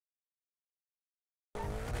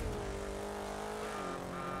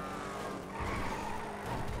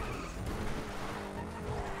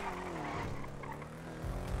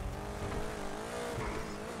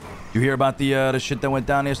You hear about the shit that went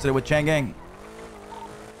down yesterday with Chang Gang?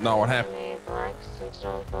 No, what happened?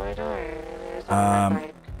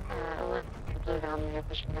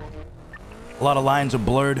 A lot of lines are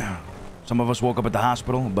blurred. Some of us woke up at the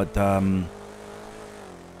hospital, but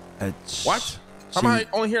it's... What? How am I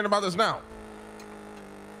only hearing about this now?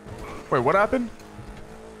 Wait, what happened?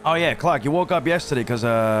 Oh yeah, Clark, you woke up yesterday because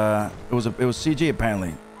it was CG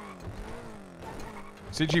apparently.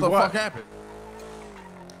 CG what? The what? fuck happened?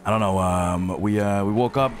 I don't know. We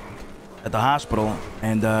woke up at the hospital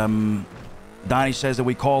and Donnie says that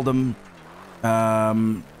we called him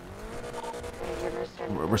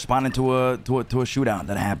responding to a shootout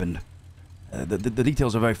that happened. The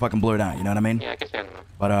details are very fucking blurred out. You know what I mean? Yeah, I can stand that.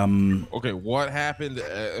 But Okay, what happened?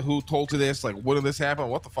 Who told you this? Like, when did this happen?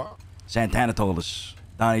 What the fuck? Santana told us.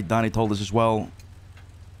 Donnie told us as well.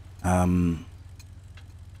 Ramee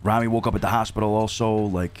woke up at the hospital also.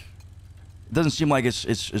 Like, it doesn't seem like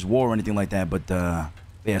it's war or anything like that. But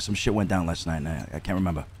yeah, some shit went down last night. And I can't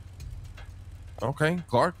remember. Okay,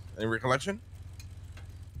 Clark, any recollection?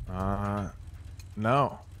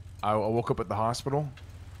 No. I woke up at the hospital.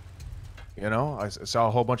 You know, I saw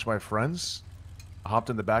a whole bunch of my friends. I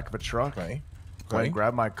hopped in the back of a truck. Okay. I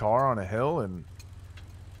grabbed my car on a hill and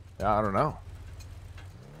yeah, I don't know.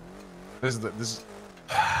 This is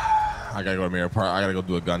I gotta go to Mirror Park. I gotta go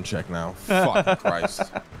do a gun check now. Fuck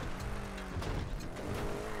Christ.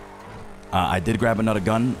 I did grab another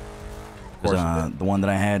gun. The one that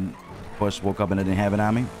I had, of course, woke up and I didn't have it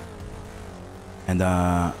on me. And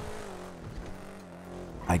I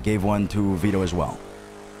gave one to Vito as well.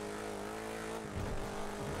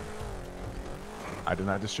 I did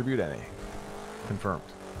not distribute any. Confirmed.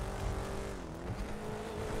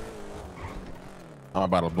 I'm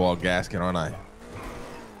about to blow a gasket, aren't I?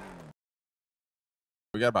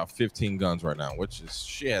 We got about 15 guns right now, which is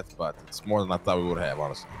shit, but it's more than I thought we would have,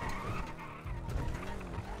 honestly.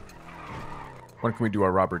 When can we do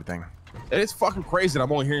our robbery thing? It is fucking crazy that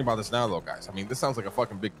I'm only hearing about this now, though, guys. I mean, this sounds like a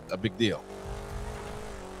fucking big deal.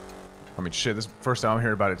 I mean, shit, this is the first time I'm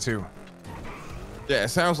hearing about it, too. Yeah, it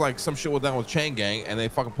sounds like some shit went down with Chang Gang, and they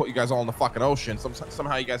fucking put you guys all in the fucking ocean.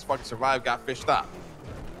 Somehow you guys fucking survived, got fished up.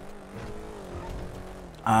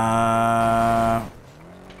 Uh...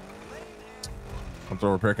 I'm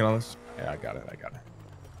throwing repair on this. Yeah, I got it.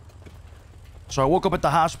 So I woke up at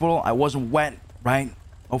the hospital. I wasn't wet, right?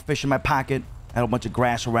 No fish in my pocket. I had a bunch of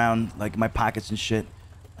grass around, like, my pockets and shit.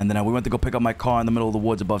 And then we went to go pick up my car in the middle of the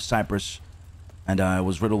woods above Cypress. And it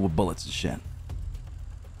was riddled with bullets and shit.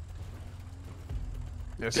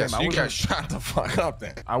 Yeah, Sam, so you guys shot the fuck up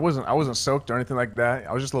then. I wasn't soaked or anything like that.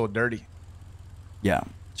 I was just a little dirty. Yeah.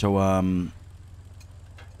 So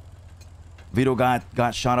Vito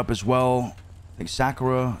got shot up as well. I think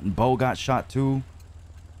Sakura and Bo got shot too.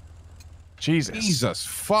 Jesus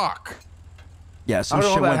fuck. Yeah, some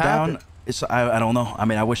shit went down. I don't know. I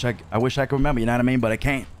mean, I wish I could remember. You know what I mean? But I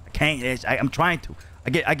can't. I'm trying to.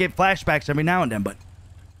 I get flashbacks every now and then, but.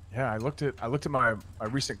 Yeah, I looked at my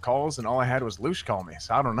recent calls and all I had was Lush call me,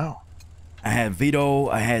 so I don't know. I had Vito,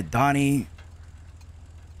 I had Donnie.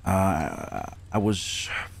 Donnie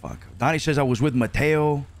says I was with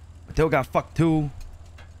Mateo. Mateo got fucked too.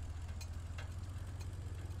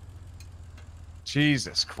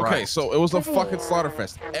 Jesus Christ. Okay, so it was a fucking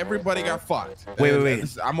slaughterfest. Everybody got fucked.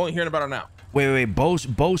 Wait. I'm only hearing about it now. Wait. Bo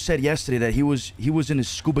said yesterday that he was in his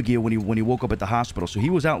scuba gear when he woke up at the hospital. So he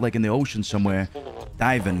was out like in the ocean somewhere,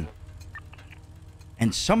 diving.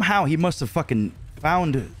 And somehow he must have fucking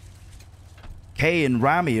found Kay and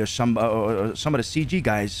Ramee or some of the CG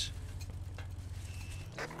guys.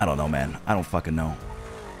 I don't know, man. I don't fucking know.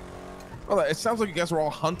 Well, it sounds like you guys were all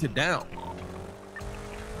hunted down.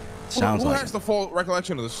 Sounds who like has the full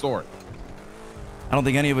recollection of the story? I don't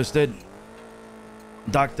think any of us did.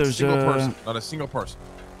 Doctors. Person, not a single person.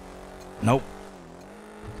 Nope.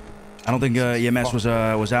 I don't think EMS was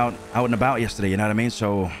out and about yesterday. You know what I mean?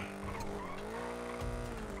 So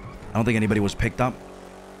I don't think anybody was picked up.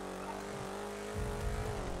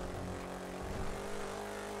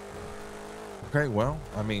 Okay, well,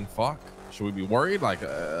 I mean, fuck. Should we be worried? Like,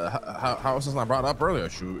 how is this not brought up earlier?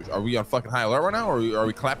 Are we on fucking high alert right now, or are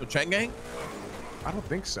we clapping Chang Gang? I don't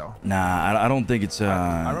think so. Nah, I don't think it's.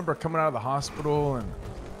 I remember coming out of the hospital and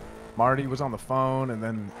Marty was on the phone, and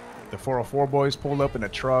then the 404 boys pulled up in a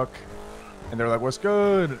truck, and they were like, "What's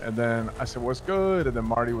good?" And then I said, "What's good?" And then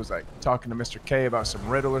Marty was like talking to Mr. K about some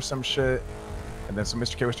riddle or some shit, and then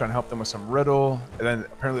Mr. K was trying to help them with some riddle, and then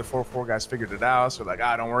apparently the 404 guys figured it out, so like,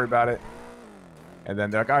 don't worry about it. And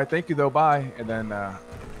then they're like, "All right, thank you though, bye." And then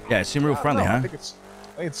yeah, it seemed real friendly, huh? I think it's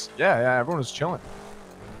yeah, everyone was chilling.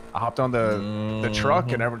 I hopped on the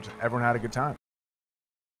truck and everyone had a good time.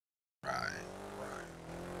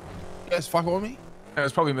 guys fucking with me? It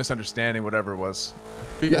was probably a misunderstanding, whatever it was.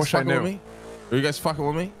 Are you guys Wish I fucking with knew. me? Are you guys fucking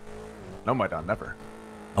with me? No, my Don, never.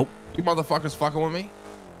 Nope. You motherfuckers fucking with me?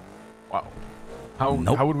 Wow. How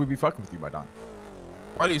Nope. how would we be fucking with you, my Don?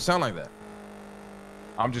 Why do you sound like that?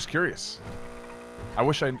 I'm just curious. I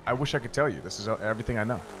wish I could tell you. This is everything I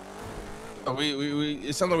know.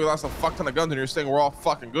 It sounds like we lost a fuck ton of guns and you're saying we're all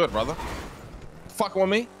fucking good, brother. Fucking with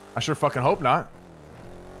me? I sure fucking hope not.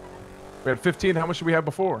 We had 15. How much did we have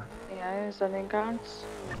before? Yeah, is that in guns?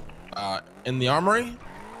 In the armory,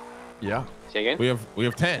 Yeah. Say again? we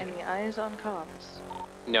have 10. Any eyes on cops?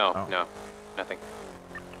 No, Oh. no, nothing.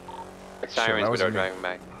 The that sirens wasn't without me. driving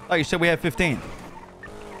by. Oh, you said we had 15.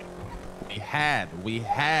 We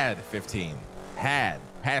had 15. Had.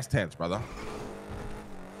 Past tense, brother.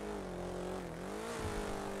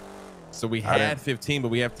 So we I had didn't- 15, but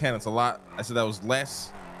we have 10. It's a lot. I said that was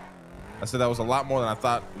less. I said that was a lot more than I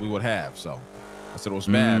thought we would have. So I said it was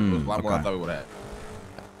bad, but it was a lot more than I okay. thought we would have.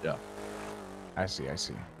 Yeah. I see.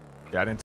 Yeah, I didn't